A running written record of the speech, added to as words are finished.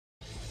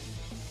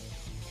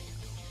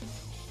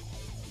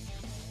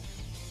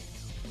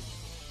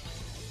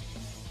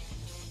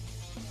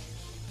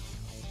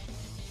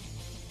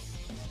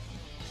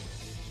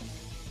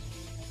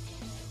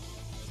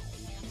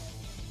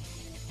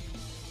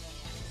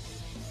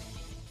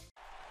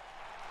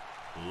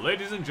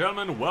Ladies and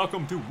gentlemen,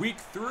 welcome to week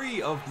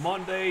 3 of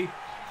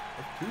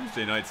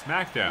Tuesday Night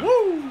Smackdown.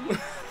 Woo!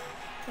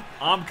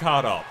 I'm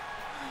caught up.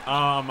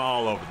 I'm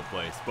all over the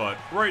place, but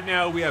right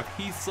now we have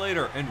Heath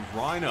Slater and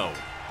Rhino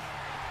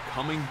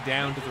coming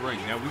down to the ring.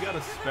 Now we got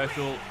a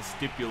special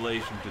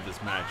stipulation to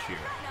this match here.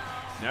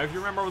 Now if you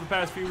remember over the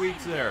past few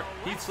weeks there,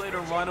 Heath Slater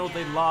and Rhino,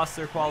 they lost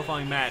their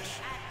qualifying match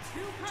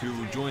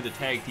to join the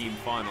tag team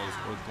finals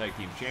or the tag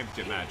team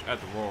championship match at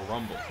the Royal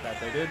Rumble. That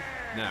they did.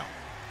 Now,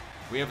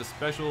 we have a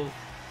special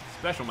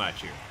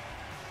match here.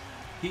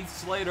 Heath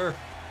Slater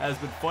has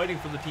been fighting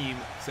for the team,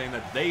 saying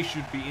that they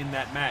should be in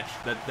that match,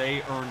 that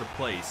they earned a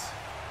place,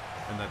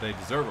 and that they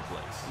deserve a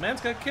place. The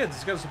man's got kids.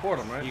 He's got to support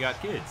them, right? He got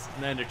kids,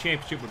 and then the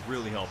championship would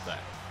really help that.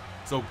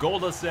 So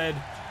Goldust said,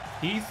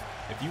 Heath,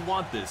 if you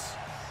want this,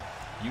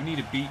 you need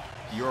to beat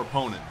your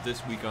opponent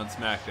this week on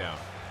SmackDown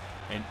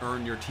and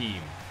earn your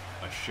team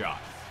a shot.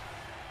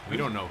 We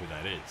don't know who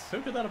that is. Who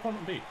could that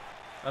opponent be?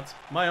 That's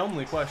my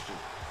only question.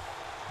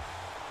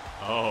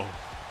 Oh.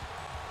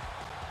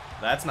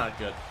 That's not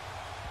good.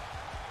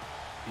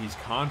 He's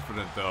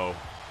confident, though.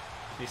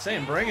 He's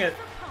saying, bring it.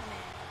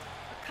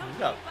 He's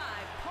got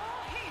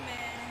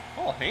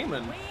Paul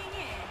Heyman.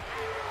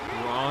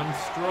 Braun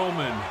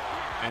Strowman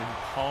and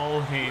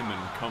Paul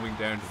Heyman coming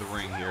down to the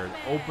ring here.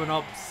 Open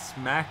up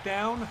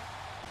SmackDown?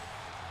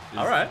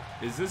 Alright.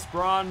 Is this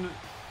Braun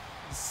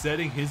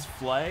setting his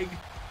flag?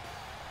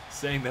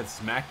 Saying that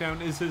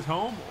SmackDown is his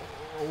home?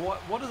 Or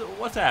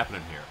what's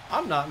happening here?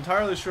 I'm not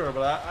entirely sure,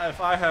 but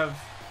if I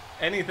have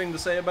anything to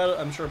say about it,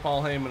 I'm sure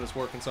Paul Heyman is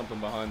working something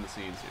behind the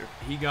scenes here.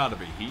 He gotta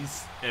be.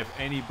 If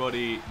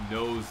anybody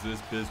knows this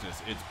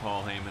business, it's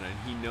Paul Heyman, and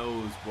he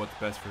knows what's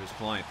best for his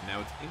client. Now,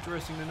 it's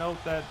interesting to note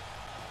that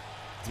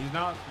he's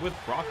not with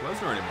Brock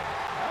Lesnar anymore.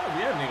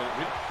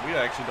 We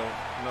actually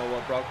don't know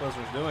what Brock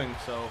Lesnar's doing,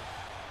 so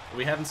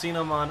we haven't seen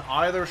him on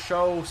either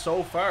show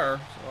so far,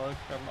 so I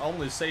can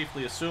only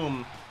safely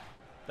assume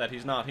that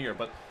he's not here.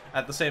 But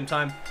at the same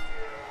time,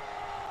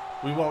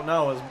 we won't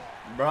know, as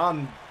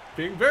Braun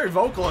being very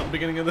vocal at the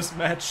beginning of this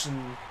match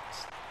and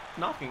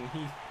knocking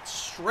Heath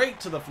straight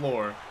to the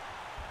floor.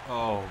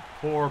 Oh,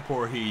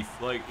 poor Heath.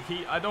 Like,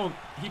 he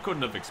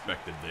couldn't have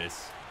expected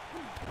this.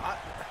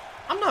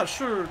 I'm not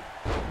sure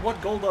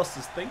what Goldust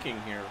is thinking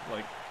here.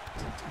 Like,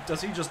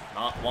 does he just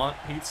not want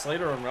Heath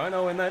Slater and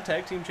Rhino in that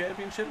tag team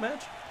championship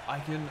match? I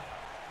can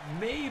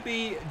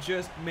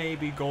just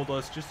maybe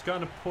Goldust just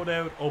kind of put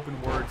out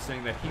open words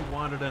saying that he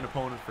wanted an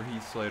opponent for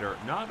Heath Slater,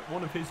 not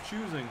one of his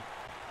choosing.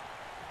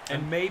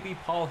 And maybe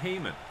Paul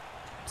Heyman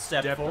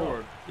step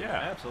forward. Yeah,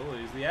 absolutely.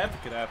 He's the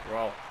advocate after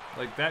all.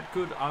 Like that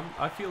could.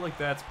 I feel like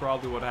that's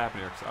probably what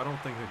happened here, because I don't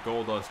think that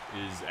Goldust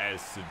is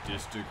as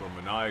sadistic or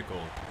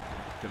maniacal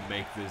to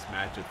make this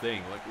match a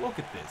thing. Like, look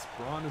at this.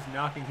 Braun is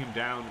knocking him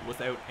down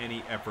without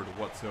any effort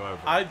whatsoever.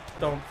 I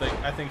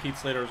think Heath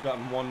Slater has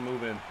gotten one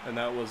move in, and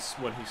that was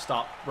when he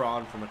stopped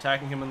Braun from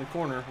attacking him in the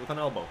corner with an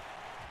elbow,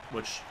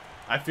 which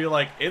I feel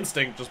like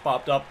instinct just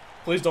popped up.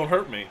 Please don't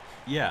hurt me.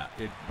 Yeah,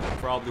 it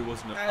probably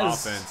wasn't an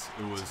offense.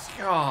 It was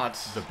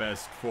the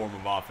best form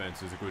of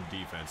offense is a good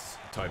defense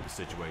type of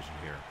situation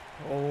here.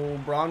 Oh,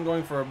 Braun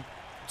going for a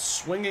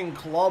swinging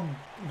club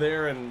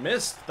there and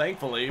missed,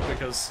 thankfully,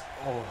 because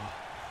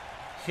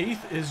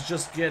Heath is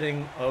just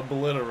getting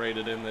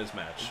obliterated in this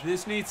match.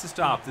 This needs to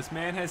stop. This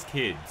man has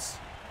kids.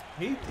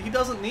 He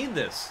doesn't need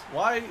this.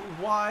 Why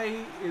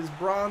is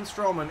Braun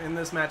Strowman in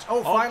this match?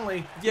 Oh,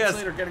 finally, yes. Heath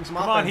Slater getting some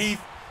offense. Come on,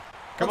 Heath.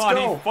 Come on,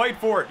 Heath, fight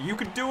for it. You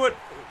can do it.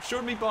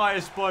 Shouldn't be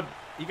biased, but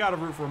you gotta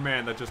root for a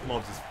man that just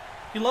loves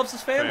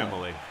his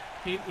family.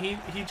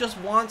 He just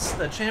wants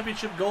the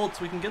championship gold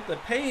so we can get the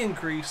pay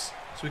increase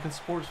so we can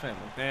support his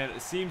family. And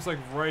it seems like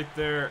right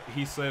there,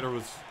 Heath Slater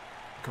was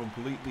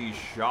completely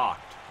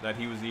shocked that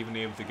he was even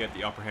able to get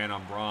the upper hand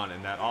on Braun,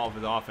 and that all of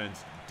his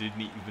offense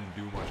didn't even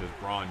do much as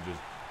Braun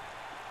just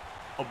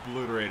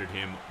obliterated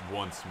him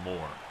once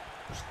more.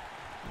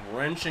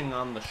 Wrenching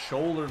on the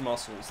shoulder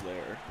muscles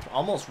there,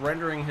 almost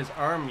rendering his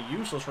arm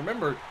useless.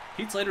 Remember,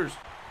 Heath Slater's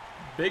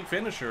big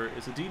finisher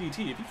is a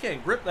DDT. If he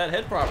can't grip that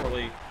head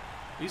properly,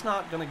 he's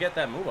not going to get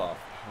that move off.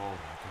 Oh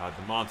my god,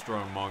 the monster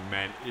among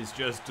men is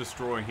just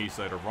destroying Heath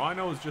Slater.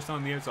 Rhino is just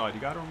on the outside.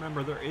 You got to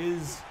remember, there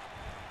is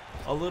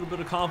a little bit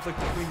of conflict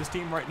between this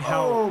team right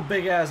now. Oh,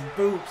 big ass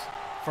boot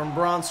from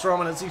Braun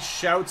Strowman as he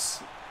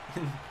shouts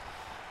in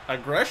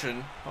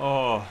aggression.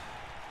 Oh.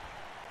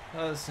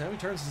 Now he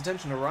turns his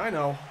attention to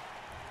Rhino.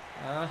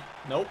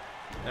 Nope.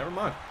 Never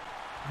mind.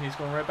 He's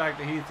going right back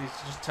to Heath. He's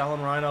just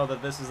telling Rhino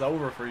that this is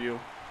over for you.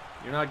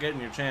 You're not getting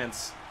your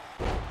chance.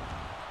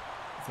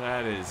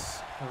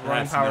 That's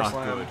power not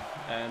slam good.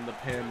 And the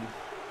pin.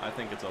 I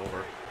think it's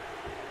over.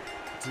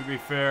 To be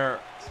fair,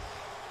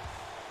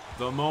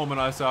 the moment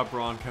I saw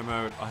Braun come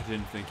out, I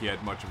didn't think he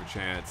had much of a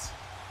chance.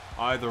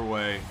 Either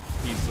way,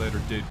 Heath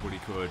Slater did what he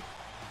could.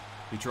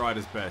 He tried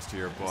his best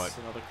here, but... That's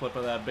another clip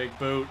of that big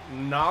boot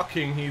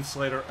knocking Heath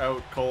Slater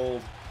out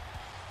cold,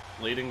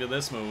 leading to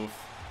this move.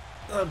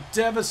 A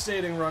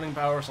devastating running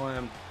power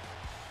slam.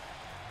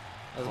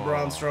 As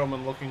Braun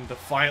Strowman looking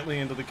defiantly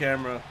into the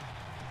camera,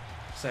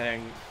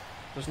 saying,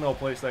 "There's no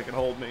place that can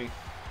hold me."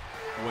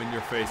 when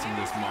you're facing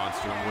this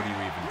monster, what do you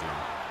even do?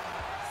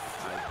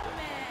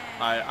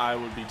 I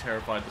would be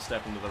terrified to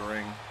step into the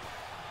ring.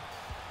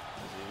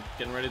 Is he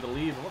getting ready to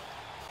leave?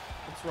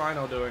 What's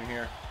Rhino doing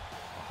here?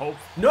 Hope.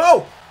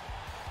 No!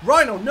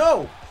 Rhino,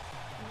 no!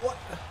 What?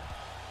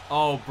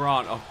 Oh,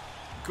 Braun. Oh,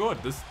 good.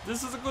 This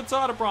is a good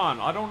side of Braun.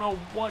 I don't know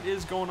what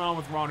is going on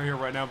with Rhino here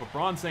right now, but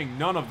Braun's saying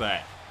none of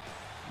that.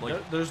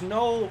 Like, there's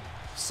no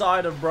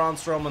side of Braun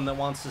Strowman that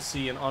wants to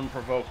see an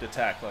unprovoked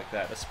attack like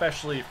that,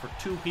 especially for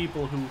two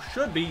people who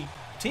should be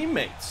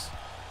teammates.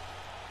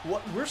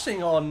 What we're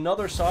seeing on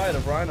another side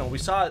of Rhino. We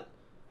saw it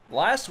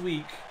last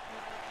week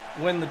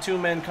when the two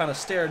men kind of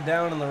stared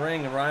down in the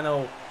ring, and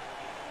Rhino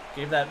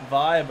gave that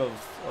vibe of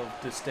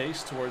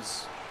distaste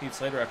towards Heath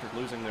Slater after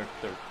losing their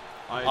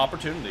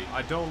opportunity.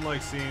 I don't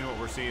like seeing what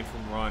we're seeing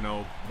from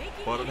Rhino,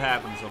 but it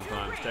happens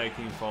sometimes. Tag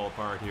teams fall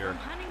apart here.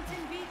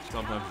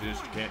 Sometimes you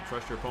just can't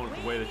trust your opponent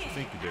the way that you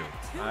think you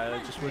do. I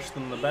just wish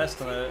them the best,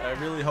 and I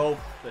really hope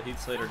that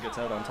Heath Slater gets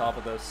out on top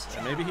of this,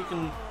 and maybe he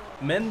can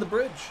mend the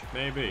bridge.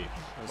 Maybe,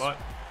 but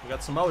we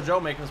got Samoa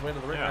Joe making his way to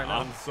the ring right now.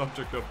 On the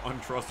subject of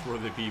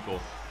untrustworthy people,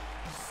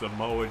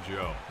 Samoa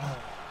Joe.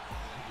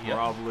 Yep.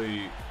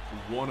 Probably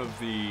one of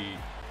the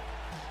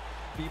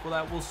people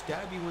that will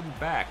stab you in the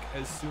back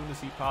as soon as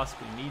he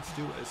possibly needs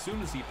to, as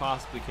soon as he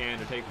possibly can,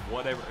 to take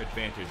whatever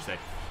advantage that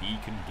he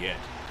can get.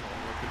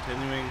 We're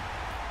continuing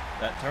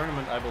that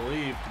tournament, I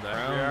believe, to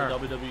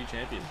crown the WWE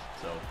champion.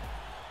 So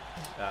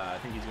I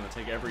think he's going to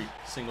take every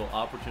single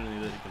opportunity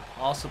that he can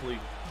possibly.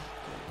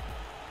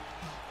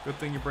 Good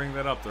thing you bring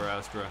that up there,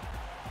 Astra.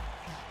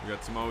 We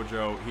got Samoa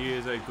Joe. He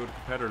is a good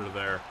competitor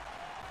there.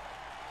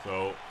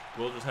 So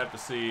we'll just have to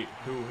see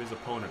who his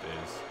opponent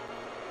is.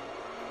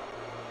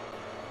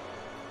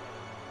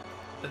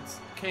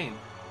 It's Kane.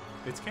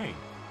 It's Kane.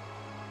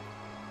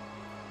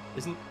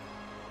 Isn't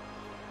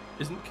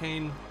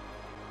Kane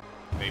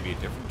maybe a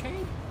different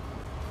Kane?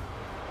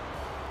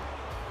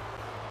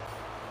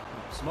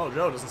 Samoa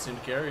Joe doesn't seem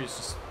to care. He's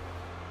just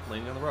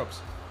leaning on the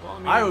ropes. Well, I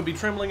mean, I would be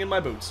trembling in my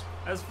boots.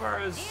 As far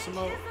as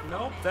Samoa,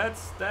 nope,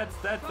 that's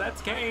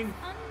Kane.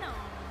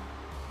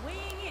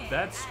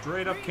 That's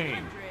straight up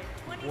Kane.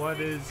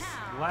 What is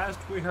last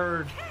we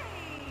heard?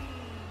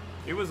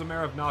 It was a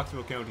mayor of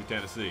Knoxville County,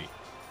 Tennessee.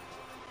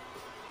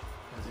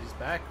 As he's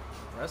back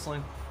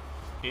wrestling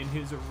in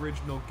his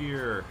original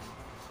gear.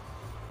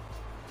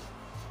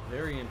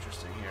 Very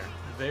interesting here.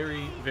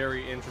 Very,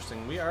 very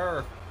interesting. We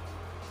are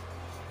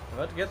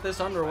about to get this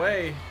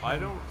underway. I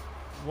don't.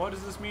 What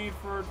does this mean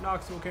for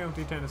Knoxville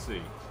County,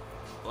 Tennessee?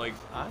 Like,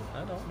 I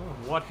don't know.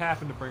 What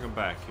happened to bring him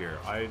back here?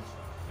 I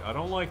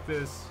don't like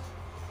this.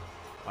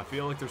 I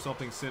feel like there's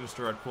something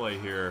sinister at play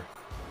here,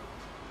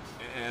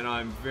 and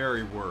I'm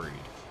very worried.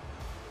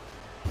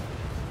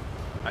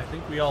 I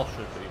think we all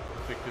should be,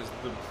 because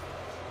the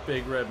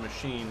Big Red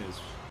Machine is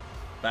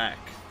back.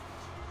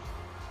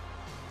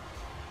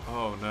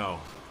 Oh no.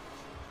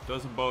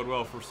 Doesn't bode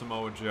well for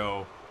Samoa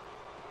Joe,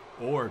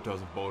 or it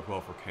doesn't bode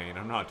well for Kane.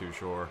 I'm not too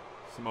sure.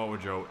 Samoa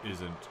Joe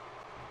isn't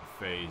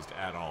phased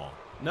at all.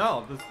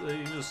 No,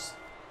 he just,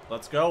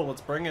 let's go,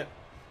 let's bring it.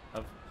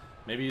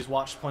 Maybe he's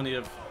watched plenty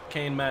of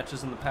Kane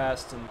matches in the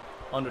past and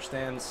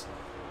understands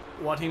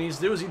what he needs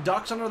to do. Is he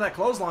ducks under that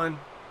clothesline?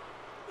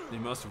 He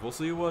must have. We'll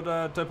see what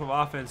type of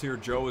offense here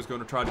Joe is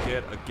going to try to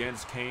get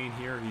against Kane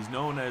here. He's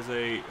known as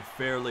a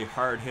fairly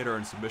hard hitter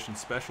and submission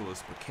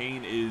specialist, but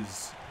Kane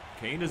is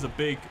a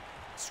big,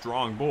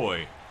 strong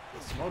boy.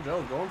 Samoa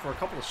Joe going for a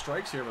couple of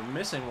strikes here, but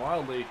missing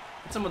wildly.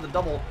 Hits him with a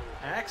double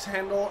axe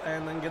handle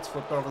and then gets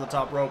flipped over the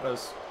top rope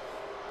as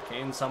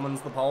Kane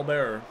summons the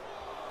pallbearer.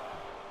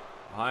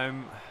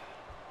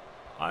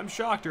 I'm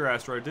shocked here,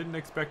 Astro. I didn't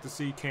expect to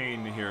see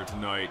Kane here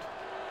tonight,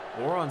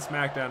 or on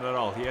SmackDown at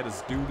all. He had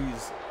his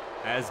duties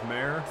as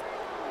mayor,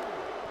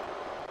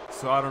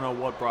 so I don't know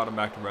what brought him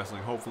back to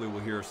wrestling. Hopefully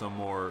we'll hear some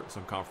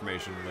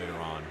confirmation later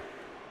on.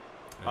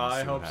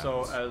 I hope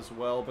so as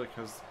well,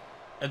 because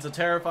it's a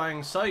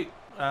terrifying sight,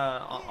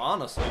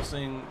 honestly,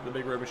 seeing the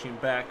Big Red Machine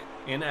back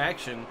in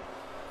action.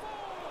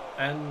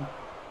 And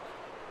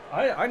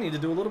I need to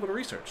do a little bit of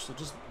research, so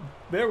just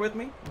bear with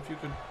me. If you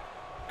could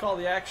call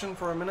the action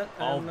for a minute.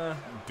 And, I'll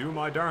do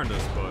my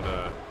darndest,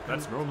 but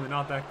that's normally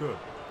not that good.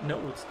 No,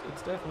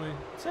 it's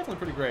definitely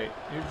pretty great.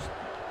 You're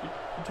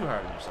too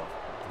hard on yourself.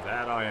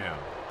 That I am.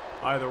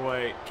 Either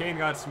way, Kane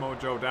got Samoa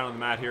Joe down on the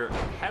mat here.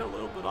 Had a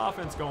little bit of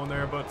offense going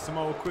there, but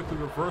Samoa quickly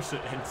reversed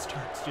it and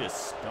starts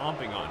just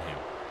stomping on him,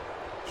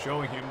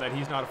 showing him that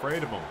he's not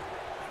afraid of him.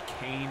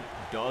 Kane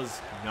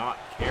does not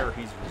care.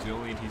 He's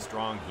resilient. He's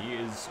strong. He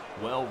is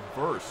well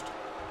versed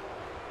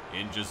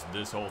in just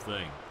this whole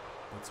thing.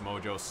 But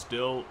Samoa Joe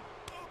still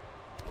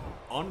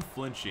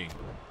unflinching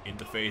in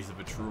the face of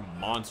a true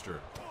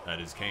monster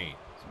that is Kane.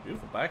 Some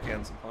beautiful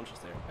backhands and punches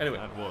there. Anyway,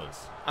 that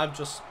was. I've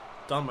just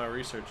done my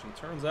research, and it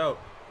turns out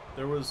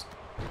there was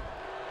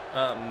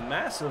a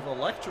massive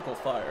electrical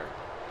fire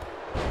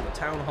in the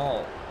town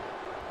hall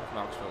of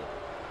Knoxville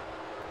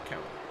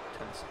County,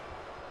 Tennessee.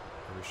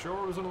 Are we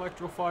sure it was an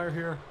electrical fire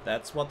here?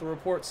 That's what the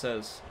report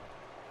says.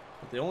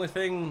 But the only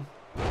thing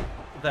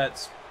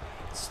that's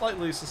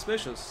slightly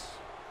suspicious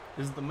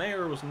is the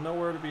mayor was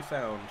nowhere to be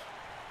found.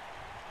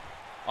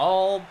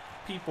 All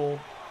people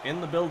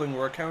in the building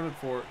were accounted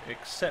for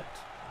except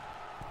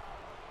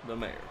the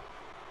mayor.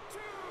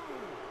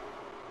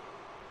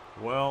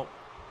 Well,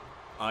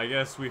 I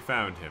guess we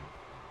found him.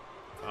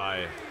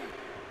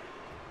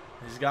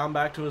 He's gone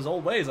back to his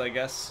old ways, I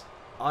guess.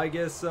 I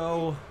guess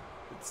so.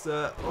 It's,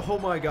 oh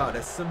my god,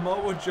 as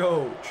Samoa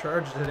Joe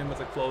charges at him with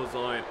a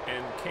clothesline,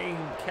 and Kane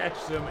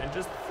catches him and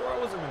just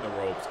throws him in the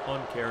ropes,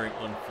 uncaring,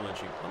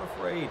 unflinching,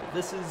 unafraid.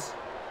 This is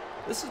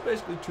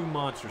basically two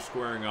monsters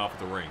squaring off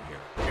the ring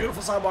here.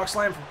 Beautiful sidewalk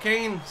slam from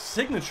Kane.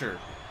 Signature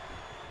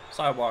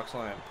sidewalk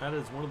slam. That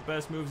is one of the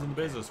best moves in the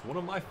business. One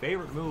of my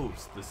favorite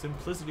moves. The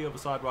simplicity of a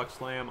sidewalk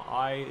slam,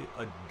 I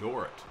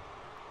adore it.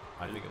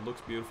 I think it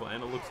looks beautiful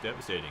and it looks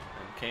devastating.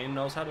 And Kane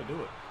knows how to do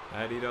it.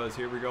 That he does.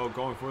 Here we go,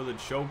 going for the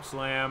choke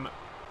slam,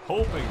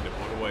 hoping to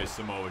put away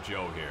Samoa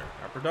Joe here.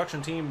 Our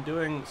production team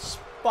doing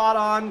spot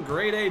on,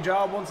 grade A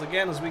job once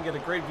again as we get a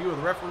great view of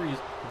the referees.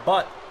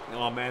 But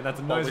oh man, that's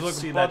a nice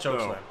looking butt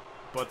though.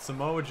 But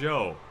Samoa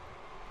Joe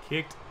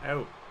kicked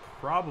out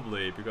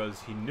probably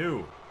because he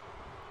knew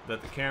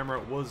that the camera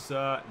was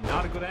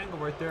not a good angle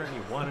right there, and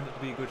he wanted it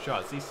to be a good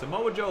shot. See,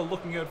 Samoa Joe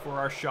looking out for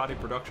our shoddy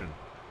production.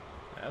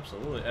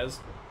 Absolutely. As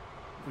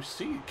we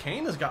see,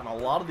 Kane has gotten a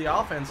lot of the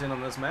offense in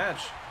on this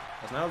match.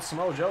 As now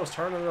Samoa Joe is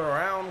turning it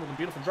around with a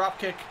beautiful drop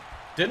kick.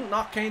 Didn't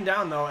knock Kane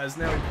down though, as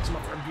now he picks him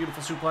up for a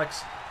beautiful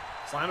suplex,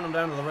 slamming him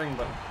down to the ring.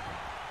 But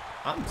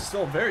I'm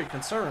still very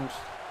concerned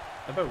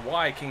about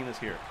why Kane is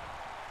here.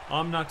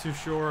 I'm not too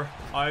sure.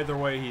 Either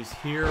way, he's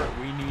here.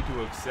 We need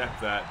to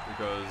accept that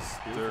because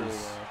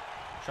there's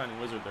shining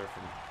wizard there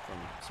from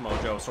Samoa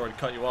Joe. Sorry to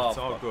cut you off. It's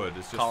all good.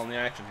 It's just calling the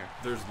action here.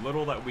 There's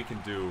little that we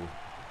can do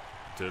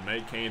to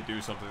make Kane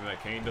do something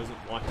that Kane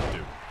doesn't want to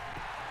do.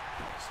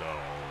 So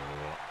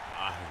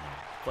I don't know.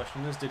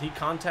 Question is, did he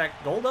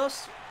contact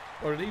Goldust,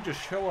 or did he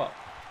just show up?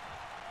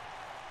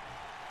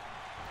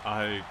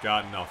 I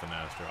got nothing,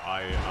 Astra.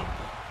 I'm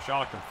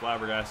shocked and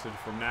flabbergasted.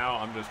 From now,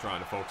 I'm just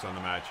trying to focus on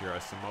the match here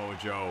as Samoa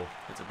Joe.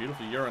 It's a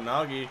beautiful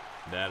Uranagi.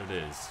 That it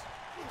is.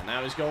 And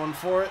now he's going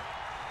for it.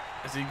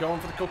 Is he going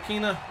for the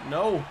coquina?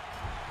 No.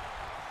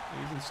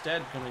 He's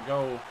instead going to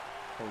go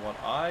for what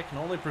I can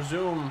only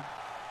presume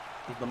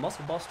is the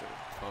Muscle Buster.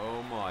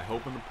 Oh my,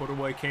 hoping to put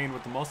away Kane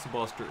with the Muscle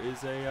Buster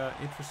is a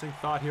interesting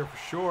thought here for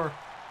sure.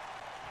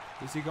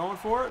 Is he going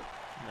for it?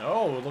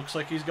 No, it looks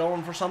like he's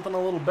going for something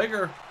a little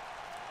bigger.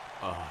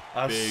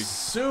 A big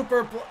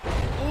super.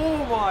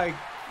 Oh my!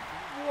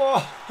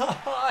 What?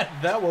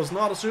 That was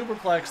not a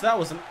superplex. That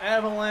was an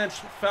avalanche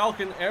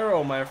Falcon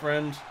Arrow, my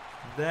friend.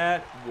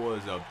 That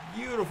was a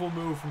beautiful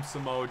move from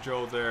Samoa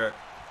Joe there.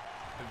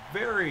 A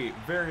very,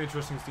 very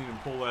interesting to see him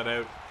pull that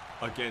out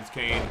against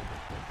Kane.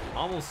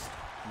 Almost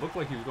looked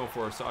like he was going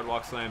for a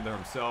sidewalk slam there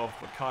himself,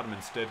 but caught him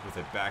instead with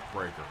a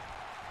backbreaker.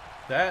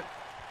 That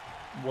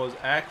was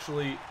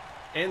actually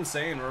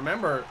insane.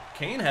 Remember,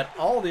 Kane had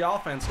all the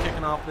offense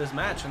kicking off this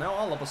match, and now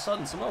all of a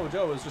sudden Samoa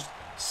Joe is just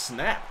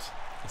snapped.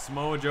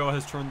 Samoa Joe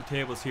has turned the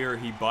tables here.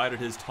 He bided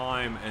his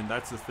time, and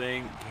that's the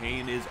thing.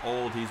 Kane is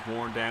old. He's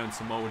worn down.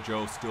 Samoa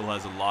Joe still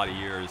has a lot of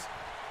years.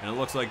 And it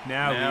looks like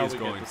now he is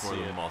going for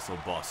the Muscle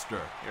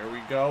Buster. Here we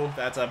go.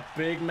 That's a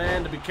big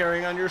man to be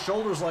carrying on your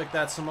shoulders like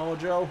that, Samoa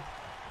Joe.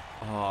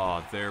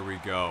 Oh, there we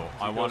go.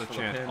 I want to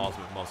chant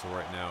Ultimate Muscle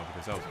right now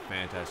because that was a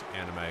fantastic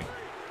anime.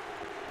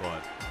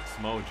 But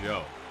Samoa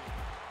Joe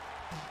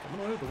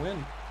coming away with the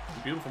win.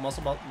 Beautiful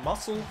Muscle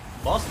Buster.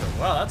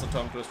 Wow, that's a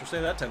tongue twister.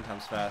 Say that 10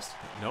 times fast.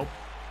 Nope.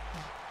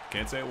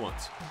 Can't say it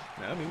once.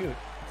 No, me neither.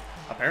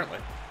 Apparently.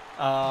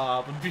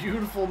 A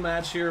beautiful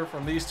match here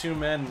from these two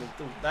men.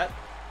 That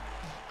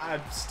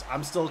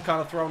I'm still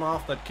kind of thrown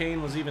off that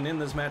Kane was even in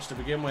this match to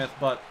begin with,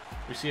 but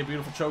we see a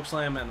beautiful choke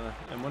slam and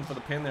went for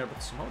the pin there.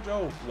 But Samoa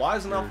Joe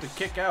wise enough to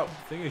kick out.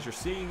 The thing is, you're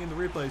seeing in the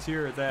replays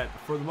here that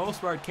for the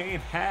most part, Kane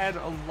had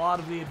a lot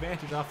of the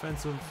advantage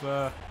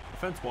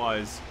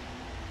defense-wise,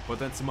 but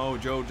then Samoa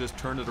Joe just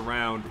turned it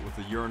around with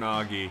the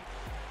Uranagi,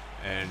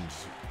 and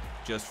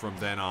just from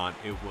then on,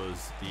 it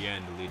was the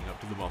end leading up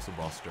to the Muscle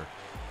Buster.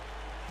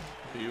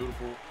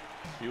 Beautiful,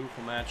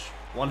 beautiful match.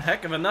 One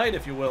heck of a night,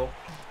 if you will.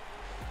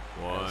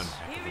 Here is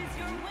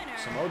your winner.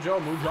 Samoa Joe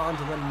moves on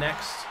to the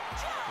next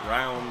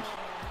round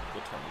of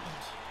the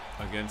tournament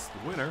against the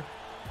winner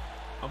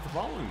of the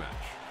following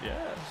match.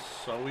 Yes,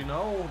 so we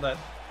know that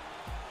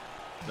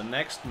the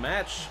next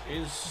match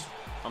is,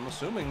 I'm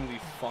assuming, the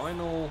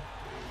final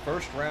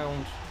first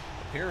round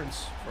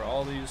appearance for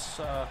all these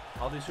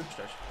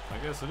superstars. I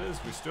guess it is.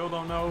 We still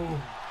don't know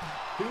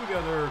who the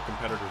other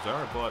competitors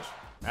are, but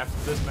after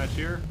this match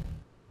here,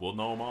 we'll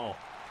know them all.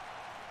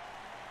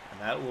 And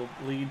that will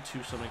lead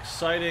to some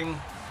exciting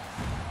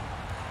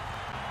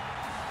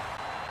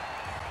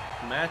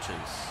matches,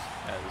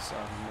 as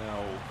I'm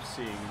now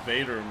seeing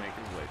Vader make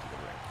his way to the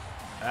ring.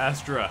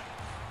 Astra,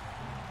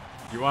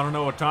 you want to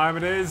know what time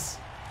it is?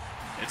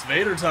 It's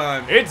Vader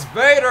time! It's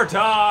Vader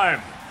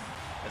time!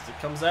 As it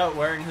comes out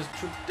wearing his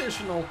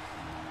traditional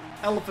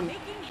elephant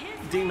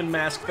demon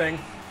mask thing.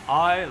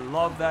 I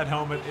love that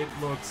helmet. It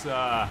looks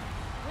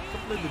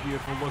Completely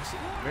beautiful. Looks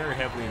very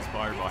heavily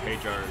inspired by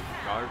H.R.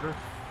 Geiger,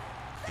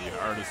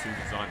 the artist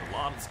who designed a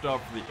lot of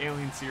stuff for the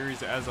Alien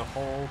series as a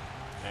whole,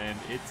 and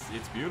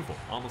it's beautiful.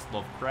 Almost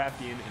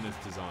Lovecraftian in its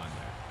design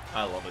there.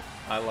 I love it.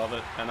 I love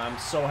it, and I'm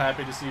so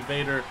happy to see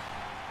Vader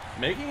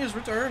making his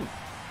return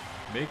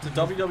to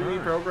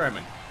WWE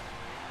programming.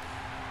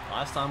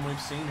 Last time we've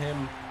seen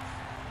him,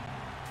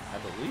 I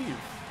believe,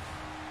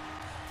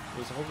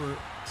 was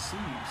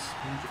overseas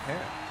in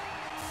Japan.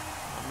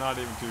 I'm not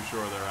even too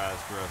sure there,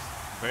 Asterisk.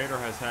 Vader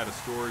has had a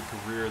storied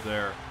career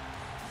there,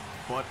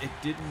 but it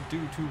didn't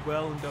do too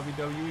well in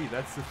WWE.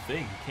 That's the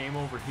thing. He came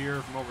over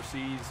here from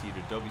overseas. He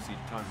did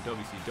time in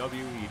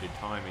WCW. He did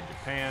time in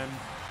Japan.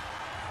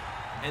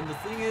 And the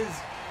thing is,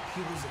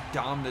 he was a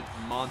dominant,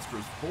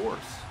 monstrous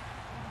force,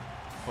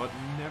 but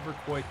never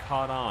quite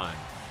caught on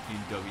in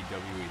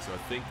WWE. So I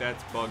think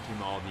that's bugged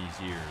him all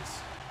these years.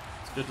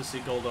 It's good to see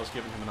Goldust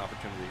giving him an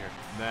opportunity here.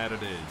 That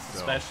it is. So.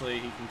 Especially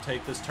he can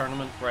take this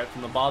tournament right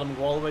from the bottom and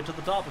go all the way to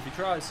the top if he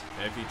tries.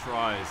 If he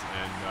tries,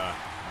 and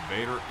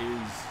Vader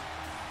is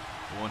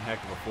one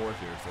heck of a force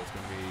here, so it's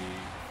going to be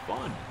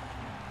fun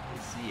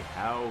to see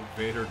how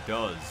Vader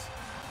does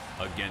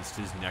against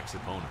his next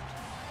opponent.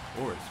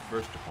 Or his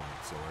first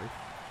opponent, sorry.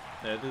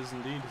 That is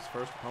indeed his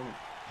first opponent.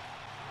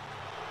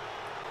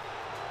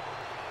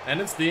 And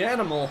it's the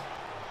animal,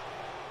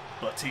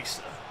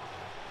 Batista.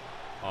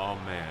 Oh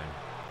man,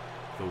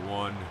 the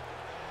one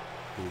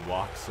who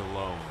walks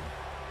alone.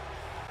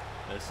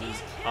 This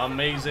is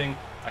amazing.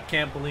 I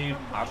can't believe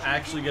I'm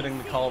actually getting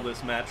to call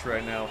this match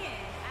right now.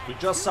 We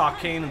just saw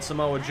Kane and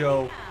Samoa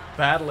Joe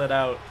battle it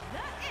out.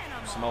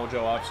 Samoa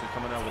Joe obviously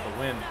coming out with a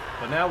win.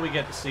 But now we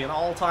get to see an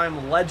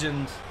all-time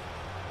legend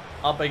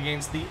up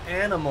against the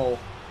animal.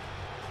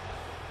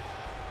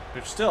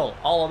 It's still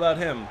all about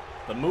him,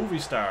 the movie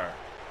star,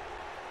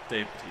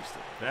 Dave Batista.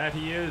 That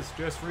he is.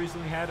 Just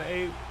recently had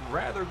a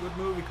rather good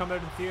movie come out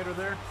of the theater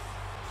there.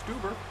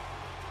 Stuber.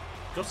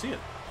 Go see it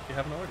if you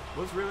haven't already.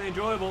 Was really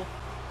enjoyable.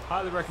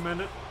 Highly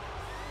recommend it.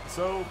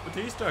 So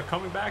Batista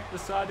coming back,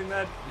 deciding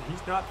that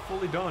he's not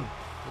fully done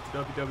with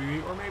the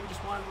WWE, or maybe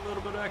just wanted a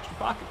little bit of extra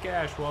pocket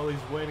cash while he's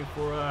waiting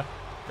for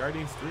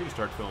Guardians 3 to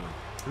start filming.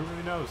 Who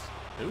really knows?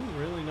 Who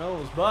really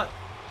knows? But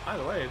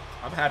either way,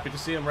 I'm happy to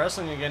see him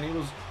wrestling again. He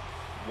was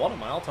one of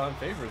my all-time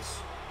favorites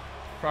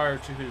prior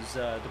to his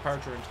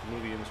departure into the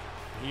movie industry.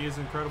 He is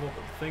incredible,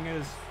 but the thing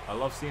is, I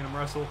love seeing him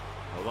wrestle.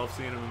 I love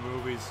seeing him in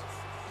movies.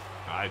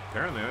 I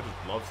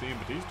just love seeing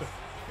Batista.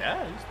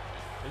 Yeah,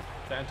 he's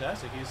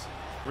fantastic. He's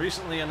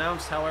recently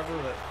announced, however,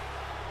 that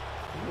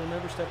he will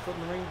never step foot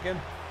in the ring again.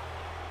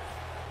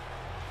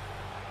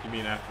 You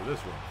mean after this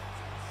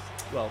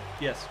one? Well,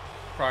 yes.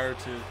 Prior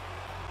to,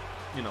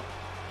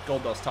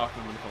 Goldust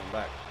talking him into coming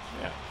back.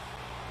 Yeah.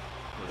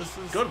 This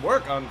is good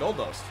work on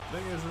Goldust. The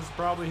thing is, this is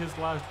probably his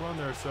last run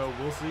there, so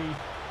we'll see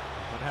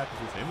what happens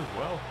with him as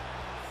well.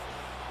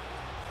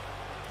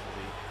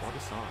 What a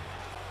song.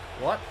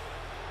 What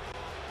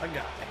a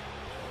guy.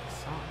 What a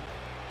song.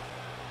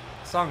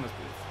 The song is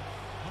beautiful.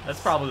 That's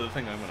probably the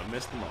thing I'm going to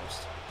miss the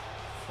most.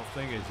 The whole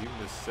thing is, you can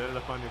just set it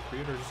up on your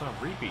computer just on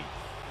repeat.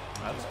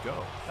 And just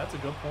go. That's a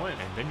good point.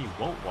 And then you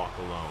won't walk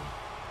alone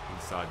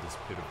inside this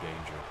pit of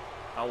danger.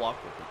 I'll walk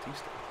with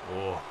Batista.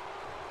 Oh.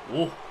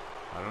 Oh.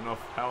 I don't know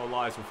how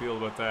Elias will feel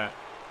about that,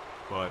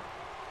 but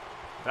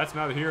that's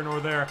neither here nor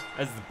there.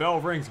 As the bell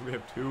rings, we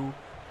have two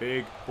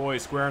big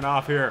boys squaring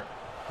off here.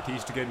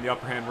 Batista getting the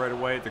upper hand right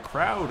away. The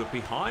crowd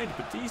behind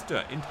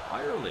Batista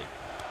entirely.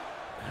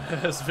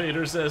 As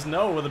Vader says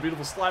no with a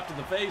beautiful slap to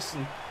the face,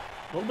 and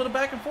a little bit of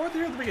back and forth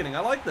here at the beginning. I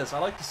like this. I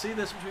like to see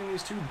this between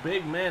these two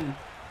big men.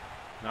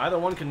 Neither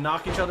one can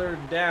knock each other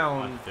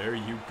down. There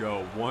you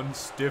go. One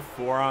stiff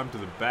forearm to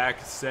the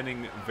back,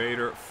 sending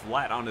Vader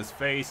flat on his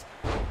face.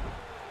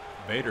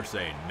 Vader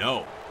saying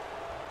no.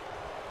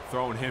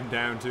 Throwing him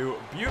down too.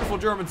 Beautiful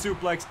German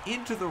suplex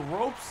into the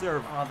ropes there.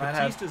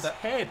 Batista's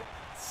head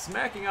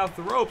smacking off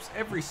the ropes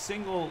every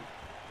single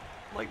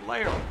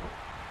layer.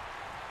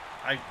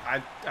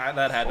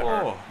 That had to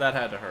hurt. That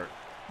had to hurt.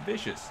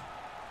 Vicious.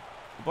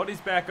 But he's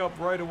back up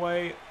right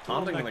away.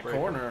 Taunting in the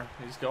corner.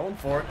 He's going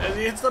for it. And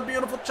he hits the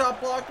beautiful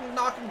chop block,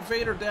 knocking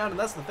Vader down. And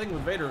that's the thing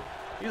with Vader.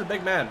 He's a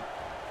big man.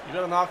 You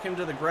got to knock him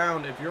to the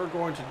ground. If you're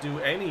going to do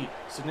any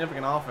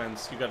significant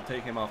offense, you got to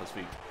take him off his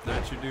feet.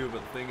 That you do,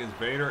 but the thing is,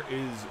 Vader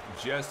is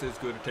just as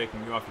good at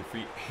taking you off your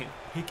feet and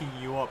picking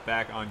you up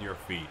back on your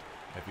feet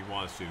if he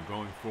wants to.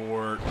 Going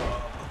for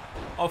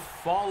a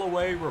fall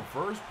away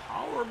reverse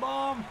power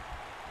bomb.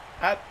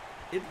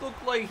 It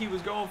looked like he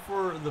was going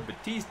for the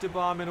Batista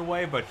bomb in a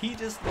way, but he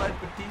just let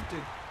Batista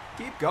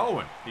keep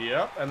going.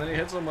 Yep, and then he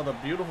hits him with a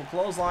beautiful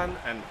clothesline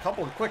and a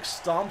couple of quick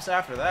stomps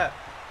after that.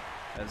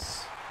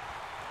 As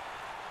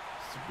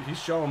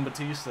he's showing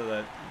Batista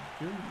that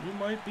you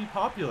might be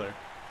popular.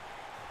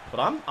 But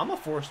I'm a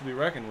force to be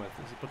reckoned with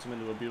as he puts him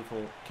into a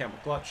beautiful camel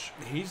clutch.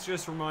 He's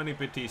just reminding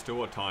Batista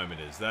what time it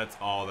is. That's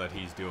all that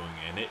he's doing,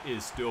 and it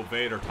is still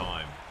Vader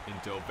time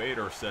until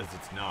Vader says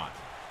it's not.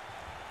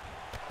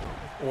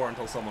 Or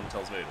until someone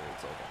tells Vader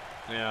it's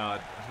over. Yeah,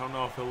 I don't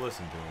know if he'll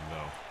listen to him,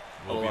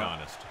 though. We'll be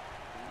honest.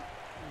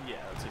 Yeah,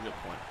 that's a good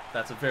point.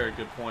 That's a very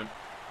good point.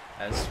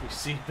 As we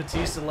see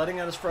Batista letting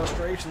out his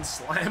frustration,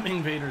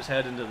 slamming Vader's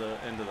head into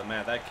the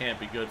mat. That can't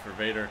be good for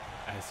Vader.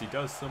 As he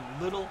does some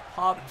little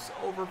hops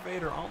over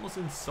Vader, almost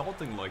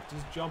insulting, like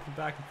just jumping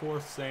back and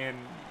forth, saying,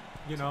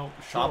 you know,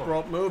 sure. Top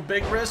rope move,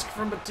 big risk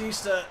from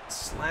Batista,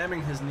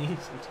 slamming his knees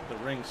into the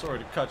ring. Sorry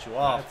to cut you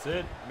off. That's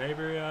it.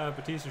 Maybe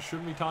Batista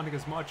shouldn't be taunting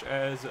as much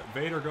as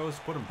Vader goes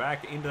to put him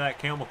back into that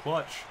camel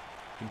clutch.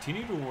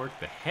 Continue to work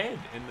the head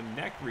and the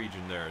neck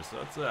region there. So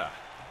that's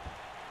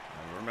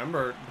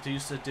remember,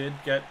 Batista did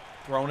get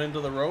thrown into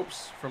the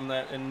ropes from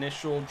that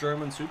initial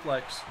German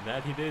suplex.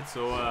 That he did.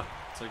 So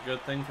it's a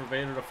good thing for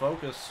Vader to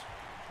focus.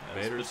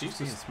 Vader's just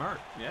being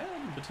smart. Yeah,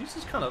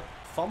 Batista's kind of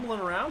fumbling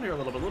around here a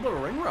little bit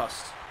of ring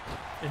rust,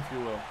 if you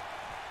will.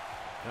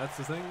 That's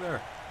the thing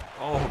there.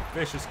 Oh,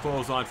 vicious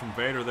clothesline from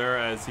Vader there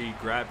as he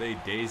grabbed a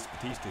dazed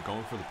Batista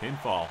going for the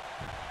pinfall.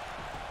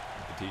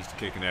 Batista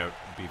kicking out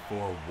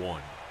before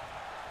 1.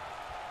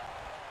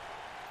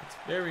 It's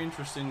very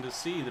interesting to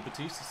see that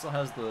Batista still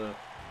has the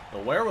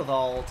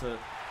wherewithal to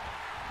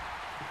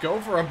go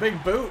for a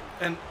big boot,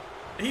 and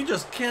he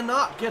just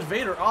cannot get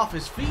Vader off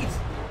his feet.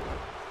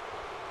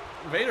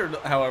 Vader,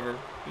 however,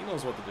 he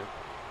knows what to do.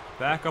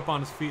 Back up on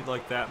his feet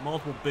like that,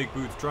 multiple big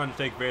boots trying to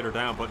take Vader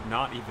down, but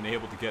not even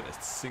able to get a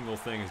single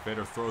thing as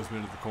Vader throws him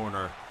into the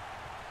corner.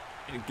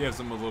 It gives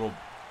him a little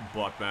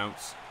butt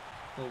bounce.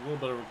 A little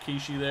bit of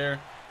Rikishi there,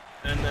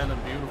 and then a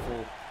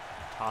beautiful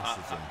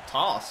tosses him.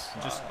 Toss.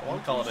 I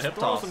want to call it a hip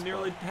toss. Throws him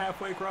nearly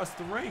halfway across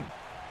the ring.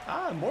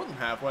 More than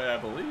halfway, I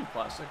believe,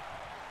 Plastic.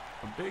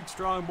 A big,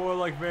 strong boy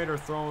like Vader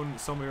throwing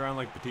somebody around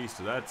like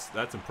Batista.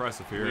 That's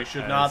impressive here. We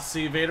should not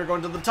see Vader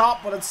going to the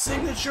top, but it's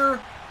signature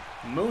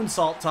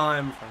moonsault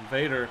time from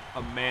Vader.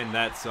 A man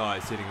that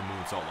size hitting a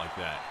moonsault like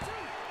that.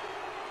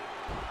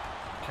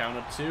 Count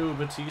of 2.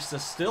 Batista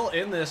still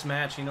in this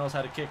match. He knows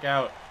how to kick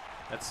out.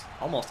 That's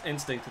almost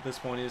instinct at this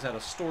point. He's had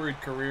a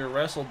storied career,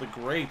 wrestled the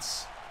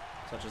greats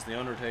such as The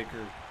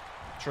Undertaker,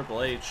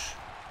 Triple H,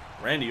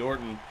 Randy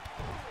Orton.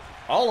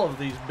 All of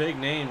these big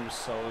names,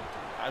 so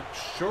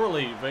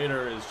surely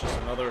Vader is just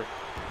another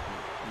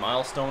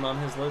milestone on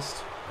his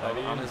list,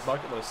 on his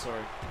bucket list,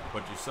 sorry.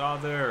 But you saw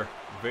there,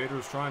 Vader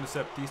was trying to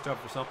set Batista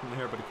up for something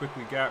here, but he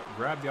quickly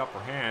grabbed the upper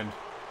hand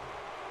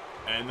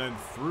and then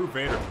threw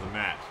Vader to the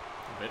mat.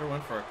 Vader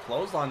went for a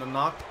clothesline to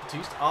knock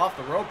Batista off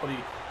the rope, but he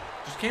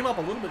just came up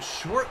a little bit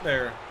short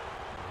there.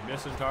 He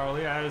missed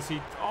entirely as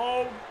he,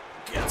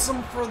 gets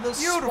him for the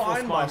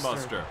spine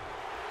buster.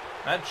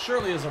 That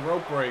surely is a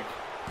rope break.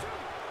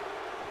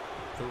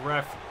 The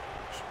ref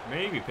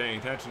may be paying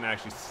attention,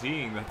 actually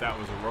seeing that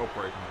was a rope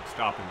break and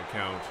stopping the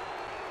count.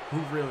 Who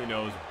really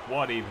knows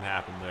what even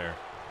happened there?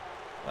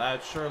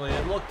 That surely,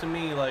 it looked to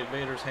me like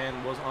Vader's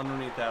hand was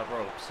underneath that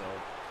rope, so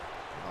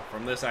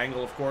from this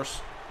angle, of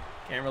course,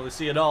 can't really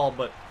see it all,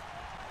 but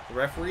the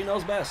referee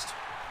knows best.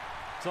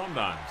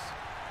 Sometimes.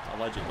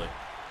 Allegedly.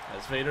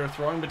 As Vader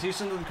throwing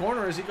Batista into the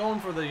corner, is he going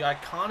for the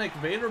iconic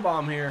Vader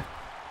bomb here?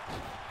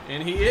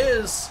 And he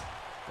is!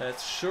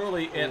 That's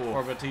surely it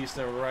for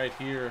Batista right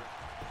here.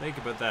 Think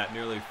about that,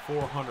 nearly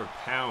 400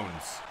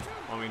 pounds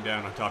coming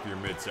down on top of your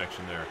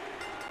midsection there.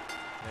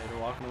 Vader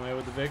walking away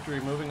with the victory,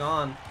 moving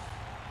on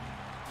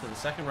to the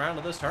second round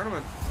of this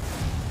tournament.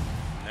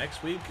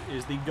 Next week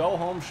is the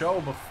go-home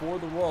show before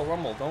the Royal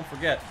Rumble. Don't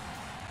forget.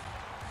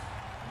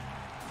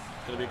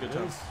 It's going to be a good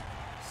time.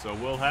 So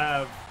we'll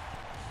have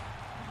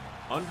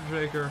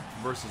Undertaker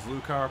versus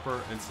Luke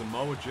Harper and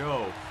Samoa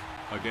Joe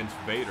against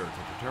Vader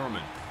to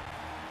determine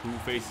who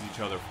faces each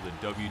other for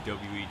the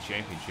WWE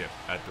Championship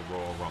at the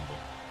Royal Rumble.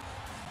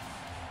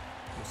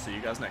 We'll see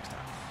you guys next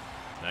time.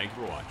 Thank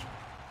you for watching.